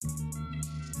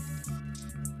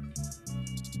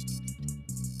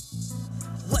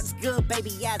What's good,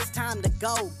 baby? Yeah, it's time to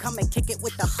go. Come and kick it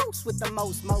with the host with the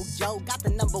most mojo. Got the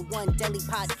 #1 daily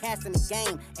podcast in the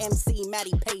game. MC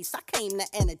Matty Pace, I came to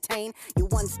entertain. Your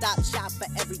one-stop shop for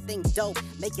everything dope.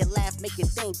 Make you laugh, make you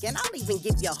think, and I'll even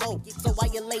give you hope. So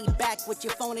while you're laid back with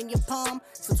your phone in your palm,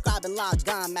 subscribe and log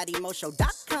on,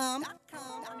 MattyMoShow.com.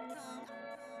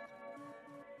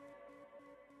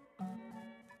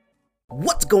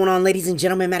 What's going on, ladies and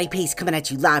gentlemen? Matty Pace coming at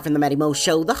you live from the Matty Mo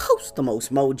Show, the host, the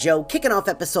most mojo, kicking off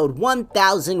episode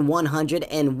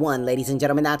 1101, ladies and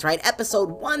gentlemen. That's right,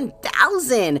 episode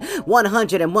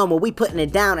 1101, where we putting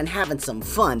it down and having some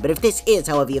fun. But if this is,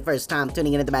 however, your first time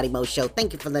tuning into the Matty Mo Show,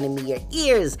 thank you for lending me your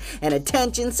ears and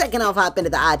attention. Second off, hop into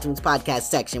the iTunes podcast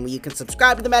section where you can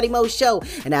subscribe to the Matty Mo Show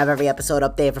and have every episode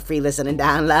up there for free listen and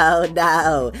download.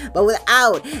 No. But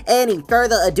without any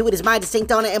further ado, it is my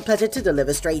distinct honor and pleasure to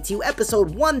deliver straight to you episode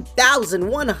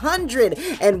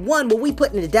 1101, where we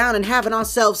putting it down and having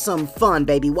ourselves some fun,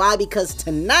 baby. Why? Because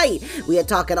tonight we are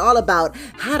talking all about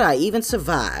how'd I even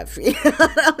survive. You know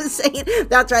what I was saying?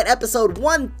 That's right, episode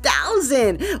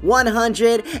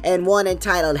 1101,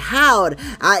 entitled How'd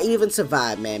I Even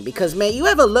Survive, man. Because, man, you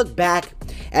ever look back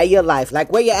at your life,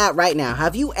 like where you're at right now?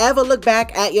 Have you ever looked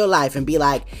back at your life and be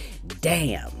like,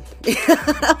 damn?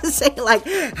 I was saying, like,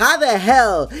 how the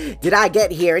hell did I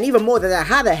get here? And even more than that,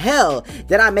 how the hell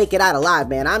did I make it out alive,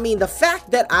 man? I mean, the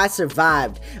fact that I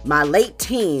survived my late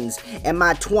teens and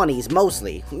my 20s,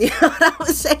 mostly, you know what I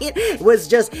was saying, was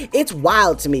just, it's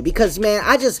wild to me. Because, man,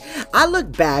 I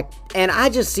look back and I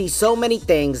just see so many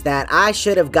things that I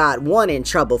should have got, one, in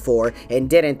trouble for and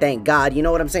didn't, thank God. You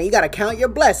know what I'm saying? You gotta count your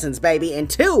blessings, baby. And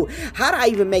two, how did I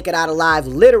even make it out alive,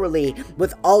 literally,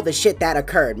 with all the shit that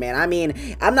occurred, man? I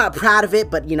mean, I'm not proud of it,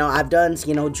 but, you know, I've done,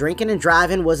 you know, drinking and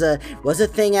driving was a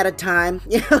thing at a time.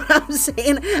 You know what I'm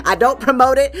saying? I don't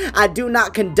promote it. I do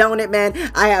not condone it, man.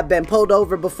 I have been pulled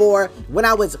over before when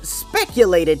I was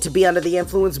speculated to be under the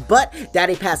influence, but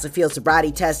Daddy passed a field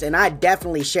sobriety test, and I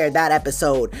definitely shared that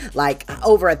episode like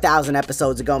over 1,000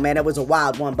 episodes ago, man. It was a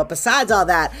wild one. But besides all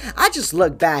that, I just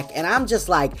look back and I'm just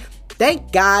like,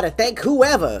 thank God, or thank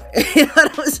whoever, you know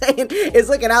what I'm saying, is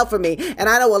looking out for me. And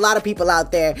I know a lot of people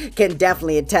out there can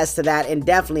definitely attest to that and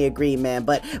definitely agree, man.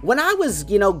 But when I was,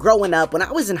 you know, growing up, when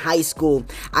I was in high school,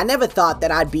 I never thought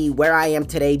that I'd be where I am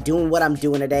today, doing what I'm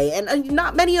doing today. And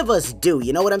not many of us do,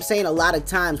 you know what I'm saying? A lot of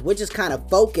times we're just kind of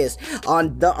focused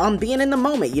on being in the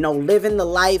moment, you know, living the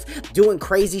life, doing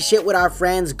crazy shit with our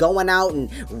friends, going out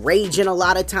and raging a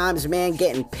lot of times, man,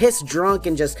 getting pissed drunk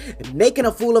and just making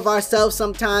a fool of ourselves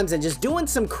sometimes, and just doing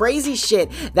some crazy shit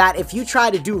that if you try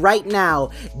to do right now,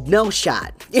 no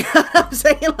shot. You know what I'm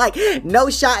saying? Like, no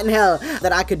shot in hell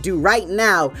that I could do right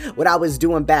now what I was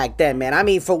doing back then, man. I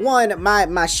mean, for one,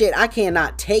 my shit, I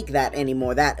cannot take that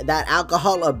anymore. That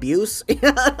alcohol abuse, you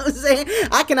know what I'm saying?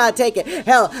 I cannot take it.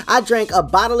 Hell, I drank a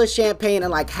bottle of champagne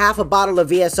and like half a bottle of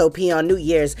VSOP on New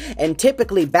Year's, and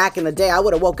typically back in the day, I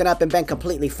would have woken up and been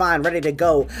completely fine, ready to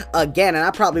go again, and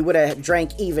I probably would have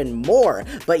drank even more.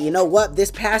 But you know what?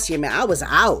 This past year, man, I was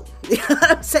out. You know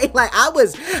what I'm saying? Like, I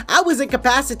was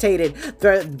incapacitated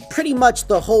for pretty much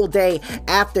the whole day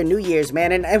after New Year's,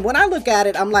 man. And when I look at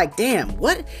it, I'm like, damn,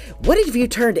 what have you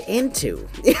turned into?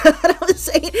 You know what I'm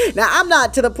saying? Now, I'm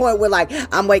not to the point where, like,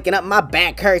 I'm waking up, my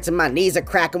back hurts and my knees are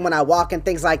cracking when I walk and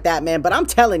things like that, man. But I'm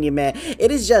telling you, man,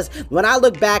 it is just, when I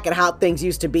look back at how things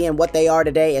used to be and what they are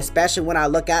today, especially when I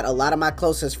look at a lot of my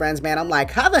closest friends, man, I'm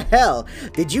like, how the hell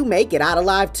did you make it out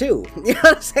alive too? You know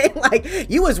what I'm saying? Like,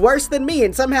 you was worse than me,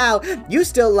 and somehow you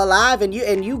still alive and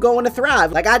you going to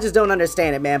thrive. Like, I just don't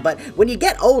understand it, man. But when you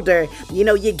get older, you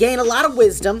know, you gain a lot of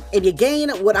wisdom and you gain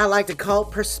what I like to call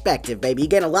perspective, baby. You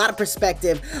gain a lot of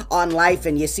perspective on life,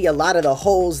 and you see a lot of the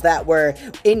holes that were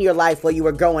in your life while you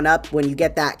were growing up, when you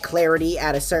get that clarity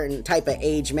at a certain type of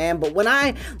age, man. But when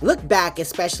I look back,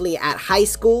 especially at high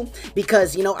school,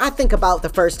 because, you know, I think about the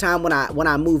first time when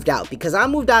I moved out, because I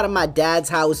moved out of my dad's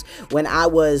house when I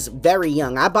was very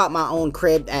young. I bought my own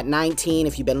crib at 19.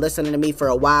 If you've been listening to me for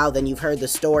a while, then you've heard the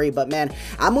story. But man,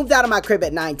 I moved out of my crib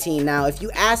at 19. Now, if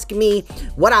you ask me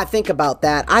what I think about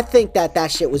that, I think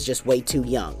that shit was just way too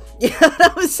young. You know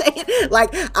what I'm saying?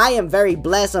 Like, I am very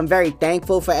blessed. I'm very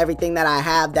thankful for everything that I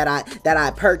have, that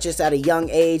I purchased at a young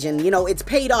age. And, you know, it's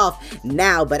paid off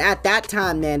now. But at that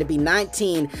time, man, to be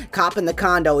 19, copping the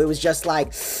condo, it was just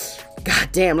like, God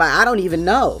damn, like, I don't even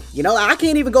know. You know, I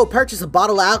can't even go purchase a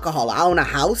bottle of alcohol. I own a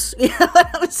house. You know what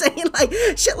I'm saying? Like,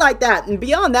 shit like that. And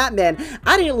beyond that, man,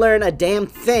 I didn't learn a damn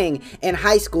thing in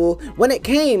high school when it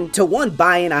came to, one,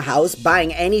 buying a house,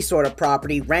 buying any sort of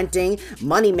property, renting,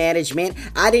 money management.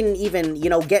 I didn't even, you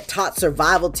know, get taught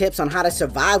survival tips on how to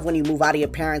survive when you move out of your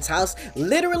parents' house.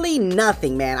 Literally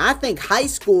nothing, man. I think high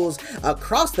schools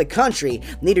across the country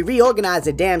need to reorganize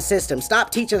the damn system.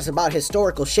 Stop teaching us about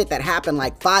historical shit that happened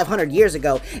like 500 years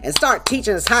ago and start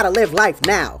teaching us how to live life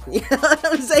now. You know what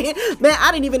I'm saying? Man,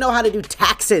 I didn't even know how to do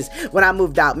taxes when I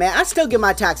moved out, man. I still give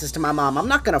my taxes to my mom. I'm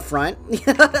not gonna front. You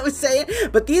know what I'm saying?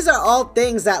 But these are all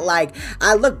things that, like,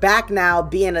 I look back now,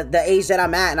 being at the age that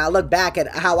I'm at, and I look back at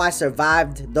how I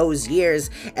survived those years,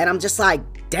 and I'm just like,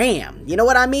 damn, you know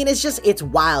what I mean? It's just, it's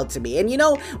wild to me. And you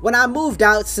know, when I moved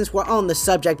out, since we're on the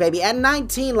subject, baby, at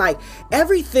 19, like,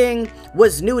 everything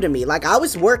was new to me. Like, I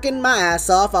was working my ass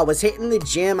off. I was hitting the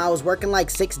gym. I was working like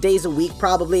 6 days a week,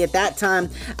 probably. At that time,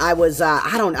 I was,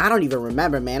 I don't even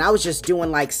remember, man. I was just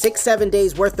doing like 6-7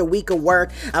 days worth a week of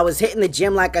work. I was hitting the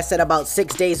gym, like I said, about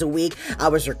 6 days a week. I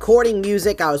was recording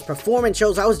music. I was performing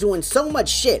shows. I was doing so much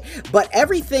shit, but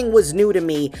everything was new to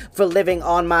me for living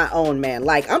on my own, man.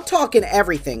 Like, I'm talking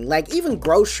everything. Like, even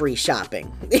grocery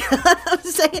shopping. You know what I'm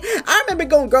saying? I remember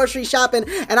going grocery shopping,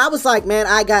 and I was like, man,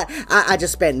 I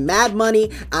just spent mad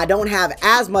money. I don't have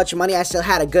as much money. I still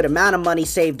had a good amount of money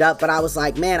saved up, but I was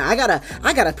like, man, I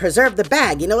gotta preserve the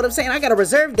bag. You know what I'm saying? I gotta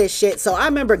reserve this shit. So I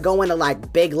remember going to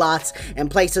like Big Lots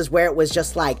and places where it was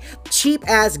just like cheap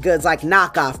ass goods, like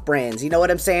knockoff brands. You know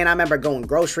what I'm saying? I remember going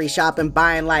grocery shopping,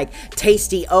 buying like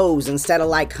Tasty O's instead of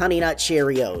like Honey Nut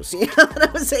Cheerios. You know what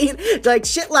I'm saying? Like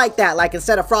shit like that. Like,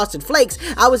 instead of Frosted Flakes,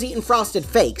 I was eating Frosted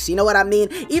Fakes. You know what I mean?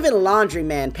 Even laundry,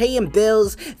 man, paying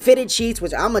bills, fitted sheets,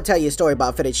 which I'm gonna tell you a story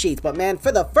about fitted sheets, but man,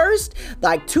 for the first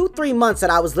like 2-3 months that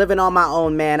I was living on my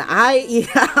own, man,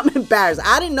 I'm embarrassed.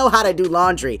 I didn't know how to do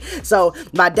laundry. So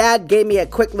my dad gave me a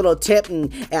quick little tip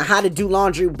and how to do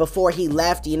laundry before he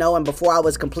left, you know, and before I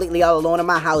was completely all alone in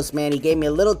my house, man. He gave me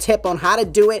a little tip on how to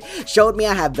do it, showed me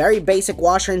I have very basic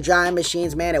washer and drying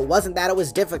machines, man. It wasn't that it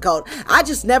was difficult. I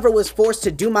just never was forced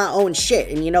to do my own shit.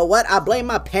 And you know what? I blame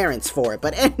my parents for it.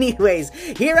 But anyways,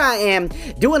 here I am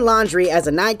doing laundry as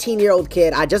a 19-year-old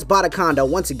kid. I just bought a condo.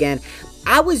 Once again,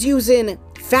 I was using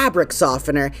fabric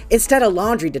softener instead of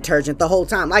laundry detergent the whole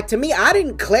time. Like, to me, I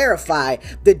didn't clarify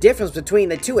the difference between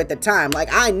the two at the time. Like,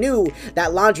 I knew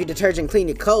that laundry detergent cleaned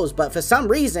your clothes, but for some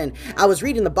reason, I was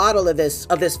reading the bottle of this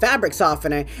fabric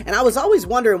softener, and I was always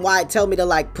wondering why it told me to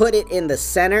like put it in the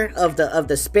center of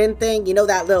the spin thing. You know,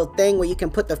 that little thing where you can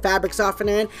put the fabric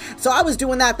softener in. So I was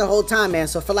doing that the whole time, man.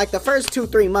 So for like the first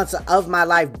 2-3 months of my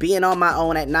life being on my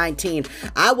own at 19,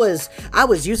 I was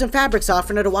using fabric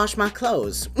softener to wash my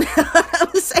clothes.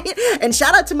 Saying? And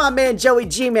shout out to my man Joey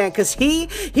G, man, because he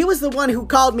was the one who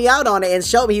called me out on it and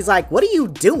showed me. He's like, what are you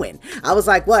doing? I was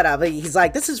like, what? He's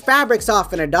like, this is fabric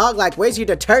softener, dog. Like, where's your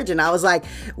detergent? I was like,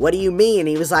 what do you mean?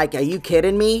 He was like, are you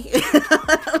kidding me?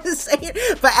 I was saying,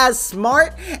 but as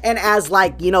smart and as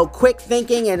like, you know, quick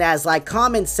thinking and as like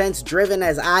common sense driven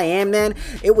as I am, man,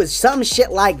 it was some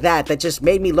shit like that just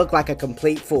made me look like a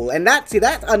complete fool. And that's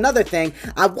another thing.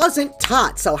 I wasn't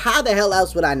taught, so how the hell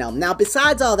else would I know? Now,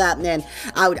 besides all that, man,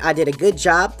 I did a good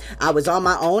job. I was on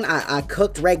my own. I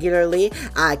cooked regularly.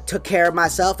 I took care of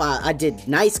myself. I did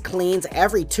nice cleans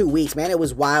every 2 weeks, man. It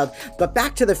was wild. But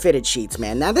back to the fitted sheets,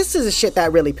 man. Now, this is the shit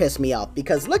that really pissed me off,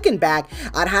 because looking back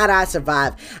on how I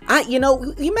survived, you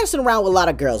know, you messing around with a lot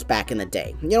of girls back in the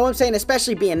day. You know what I'm saying?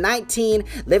 Especially being 19,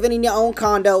 living in your own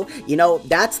condo, you know,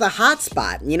 that's the hot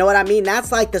spot. You know what I mean?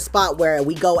 That's like the spot where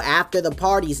we go after the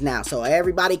parties now. So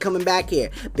everybody coming back here.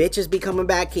 Bitches be coming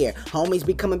back here. Homies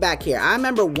be coming back here. I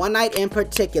remember one night in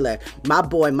particular, my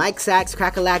boy Mike Sachs,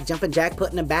 Crack-a-Lack, Jumpin' Jack,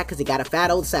 putting him back because he got a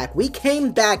fat old sack. We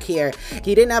came back here.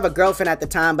 He didn't have a girlfriend at the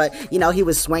time, but, you know, he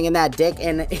was swinging that dick,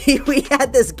 and we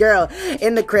had this girl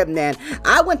in the crib, man.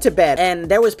 I went to bed, and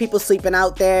there was people sleeping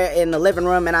out there in the living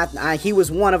room, and he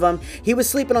was one of them. He was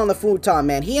sleeping on the futon,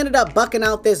 man. He ended up bucking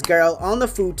out this girl on the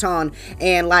futon,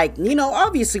 and, like, you know,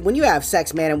 obviously, when you have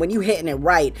sex, man, and when you hitting it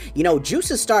right, you know,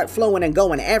 juices start flowing and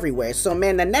going everywhere. So,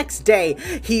 man, the next day,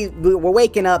 we're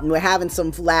waking up, and we're having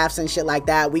some laughs and shit like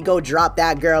that. We go drop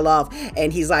that girl off,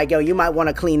 and he's like, yo, you might want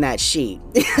to clean that sheet.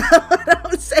 You know what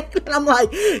I'm saying? And I'm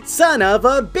like, son of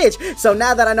a bitch. So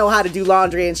now that I know how to do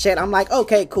laundry and shit, I'm like,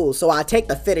 okay, cool. So I take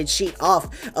the fitted sheet off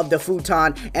of the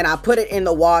futon, and I put it in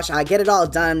the wash. I get it all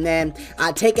done, man.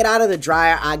 I take it out of the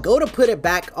dryer. I go to put it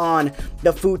back on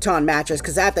the futon mattress,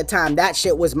 because at the time, that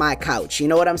shit was my couch. You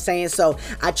know what I'm saying? So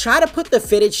I try to put the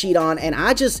fitted sheet on, and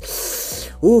I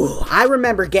just... Ooh, I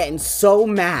remember getting so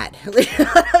mad.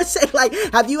 I'm saying, like,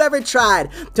 have you ever tried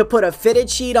to put a fitted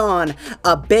sheet on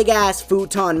a big ass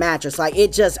futon mattress? Like,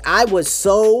 I was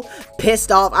so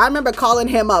pissed off. I remember calling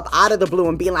him up out of the blue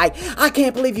and being like, I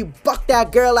can't believe you fucked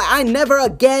that girl. Like, I never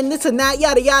again, this and that,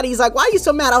 yada yada. He's like, why are you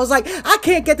so mad? I was like, I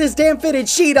can't get this damn fitted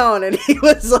sheet on. And he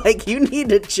was like, you need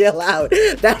to chill out.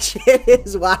 That shit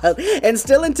is wild. And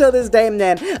still until this day,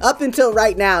 man, up until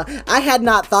right now, I had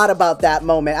not thought about that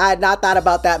moment. I had not thought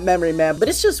about that memory, man. But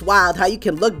it's just wild how you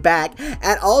can look back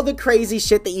at all the crazy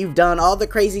shit that you've done, all the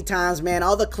crazy times, man,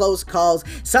 all the close calls.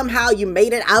 Somehow you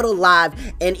made it out alive,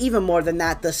 and even more than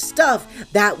that, the stuff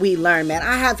that we learn, man.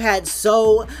 I have had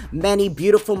so many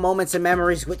beautiful moments and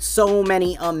memories with so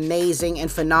many amazing and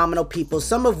phenomenal people,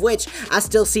 some of which I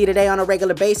still see today on a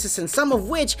regular basis, and some of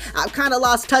which I've kind of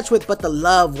lost touch with, but the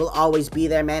love will always be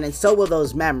there, man, and so will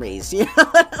those memories. You know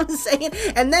what I'm saying?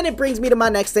 And then it brings me to my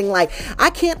next thing. Like, I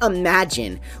can't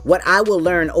imagine what I will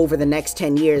learn over the next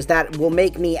 10 years that will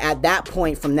make me at that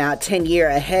point from now, 10 year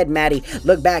ahead, Matty,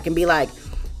 look back and be like,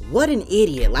 what an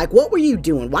idiot. Like, what were you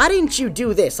doing? Why didn't you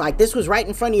do this? Like, this was right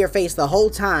in front of your face the whole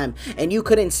time, and you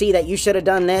couldn't see that you should have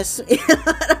done this. You know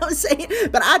what I'm saying?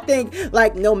 But I think,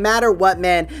 like, no matter what,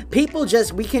 man, people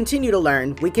we continue to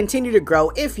learn. We continue to grow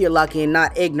if you're lucky and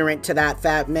not ignorant to that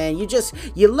fact, man.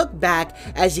 You look back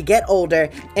as you get older,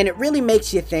 and it really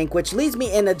makes you think, which leads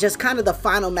me into just kind of the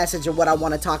final message of what I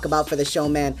want to talk about for the show,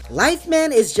 man. Life,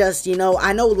 man, is just, you know,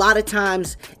 I know a lot of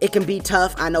times it can be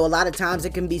tough. I know a lot of times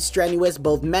it can be strenuous,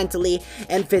 both mentally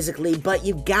and physically, but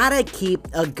you gotta keep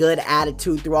a good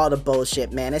attitude through all the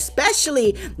bullshit, man,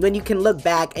 especially when you can look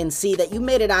back and see that you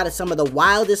made it out of some of the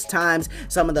wildest times,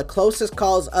 some of the closest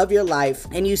calls of your life,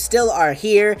 and you still are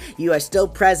here, you are still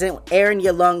present, air in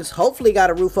your lungs, hopefully got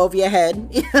a roof over your head.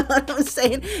 You know what I'm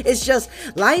saying? It's just,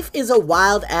 life is a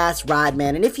wild ass ride,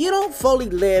 man, and if you don't fully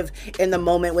live in the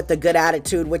moment with a good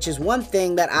attitude, which is one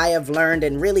thing that I have learned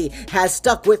and really has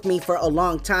stuck with me for a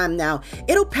long time now,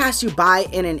 it'll pass you by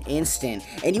in an instant,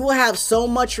 and you will have so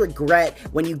much regret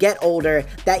when you get older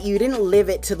that you didn't live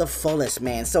it to the fullest,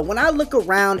 man. So when I look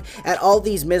around at all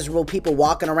these miserable people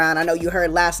walking around, I know you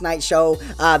heard last night's show,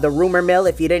 the rumor mill.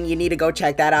 If you didn't, you need to go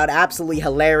check that out. Absolutely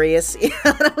hilarious. You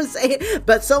know what I'm saying?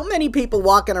 But so many people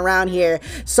walking around here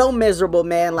so miserable,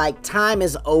 man, like time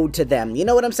is owed to them. You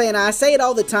know what I'm saying? I say it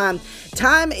all the time.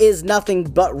 Time is nothing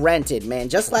but rented, man.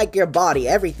 Just like your body,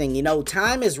 everything, you know,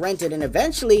 time is rented, and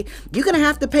eventually you're gonna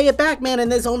have to pay it back, man.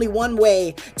 And there's only one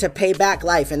way to pay back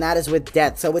life, and that is with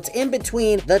death. So it's in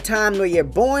between the time where you're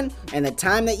born and the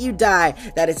time that you die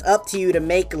that it's up to you to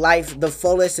make life the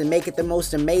fullest and make it the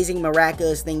most amazing,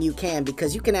 miraculous thing you can,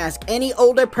 because you can ask any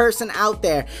older person out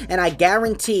there, and I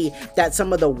guarantee that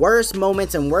some of the worst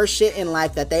moments and worst shit in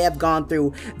life that they have gone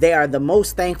through, they are the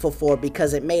most thankful for,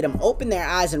 because it made them open their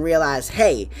eyes and realize,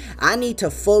 hey, I need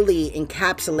to fully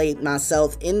encapsulate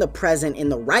myself in the present, in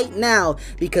the right now,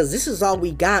 because this is all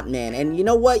we got, man. And you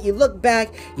know what? You look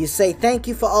back, you say thank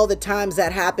you for all the times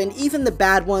that happened, even the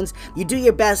bad ones. You do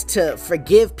your best to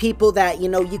forgive people that, you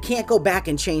know, you can't go back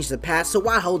and change the past, so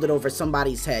why hold it over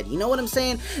somebody's head? You know what I'm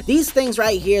saying? These things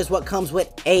right here is what comes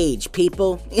with age,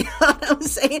 people. You know what I'm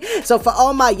saying? So for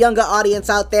all my younger audience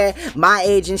out there, my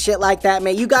age and shit like that,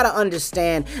 man, you gotta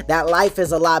understand that life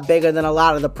is a lot bigger than a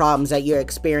lot of the problems that you're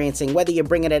experiencing, whether you're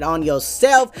bringing it on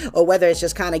yourself or whether it's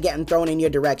just kind of getting thrown in your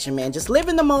direction, man. Just live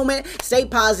in the moment, stay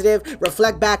positive,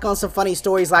 reflect back on some funny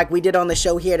stories like we did on the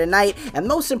show here tonight, and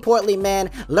most importantly, man,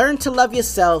 learn to love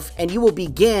yourself, and you will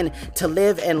begin to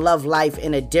live and love life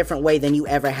in a different way than you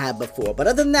ever had before. But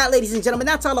other than that, ladies and gentlemen,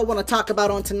 that's all I want to talk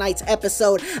about on tonight's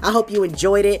episode. I hope you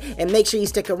enjoyed it, and make sure you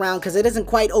stick around because it isn't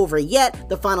quite over yet.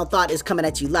 The final thought is coming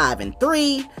at you live in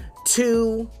 3,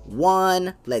 2,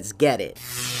 1, let's get it.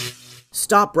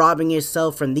 Stop robbing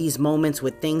yourself from these moments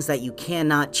with things that you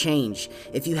cannot change.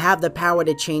 If you have the power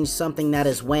to change something that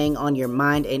is weighing on your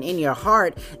mind and in your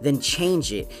heart, then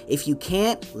change it. If you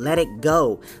can't, let it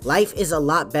go. Life is a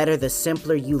lot better the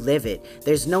simpler you live it.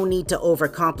 There's no need to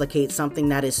overcomplicate something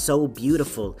that is so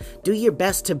beautiful. Do your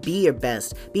best to be your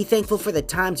best. Be thankful for the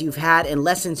times you've had and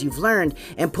lessons you've learned,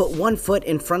 and put one foot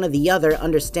in front of the other,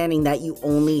 understanding that you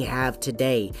only have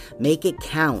today. Make it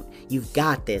count. You've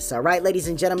got this. All right, ladies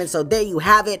and gentlemen, so there you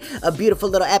have it, a beautiful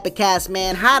little epicast,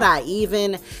 man. How'd I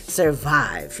even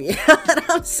survive? You know what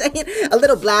I'm saying? A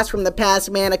little blast from the past,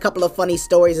 man. A couple of funny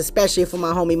stories, especially for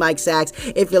my homie Mike Sachs.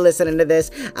 If you're listening to this,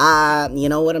 you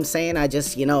know what I'm saying? I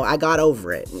just, you know, I got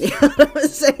over it. You know what I'm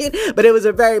saying? But it was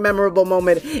a very memorable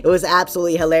moment. It was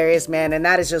absolutely hilarious, man. And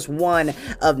that is just one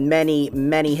of many,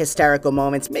 many hysterical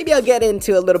moments. Maybe I'll get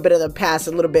into a little bit of the past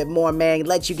a little bit more, man.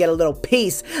 Let you get a little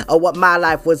piece of what my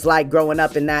life was like growing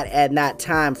up in that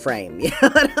time frame. time. You know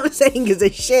what I'm saying? Because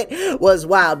the shit was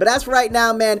wild. But as for right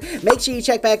now, man, make sure you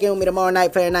check back in with me tomorrow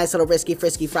night for a nice little Risky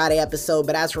Frisky Friday episode.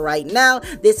 But as for right now,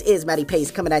 this is Matty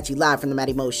Pace coming at you live from the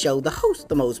Matty Mo Show, the host,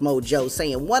 the most mojo,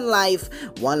 saying one life,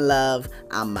 one love,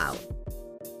 I'm out.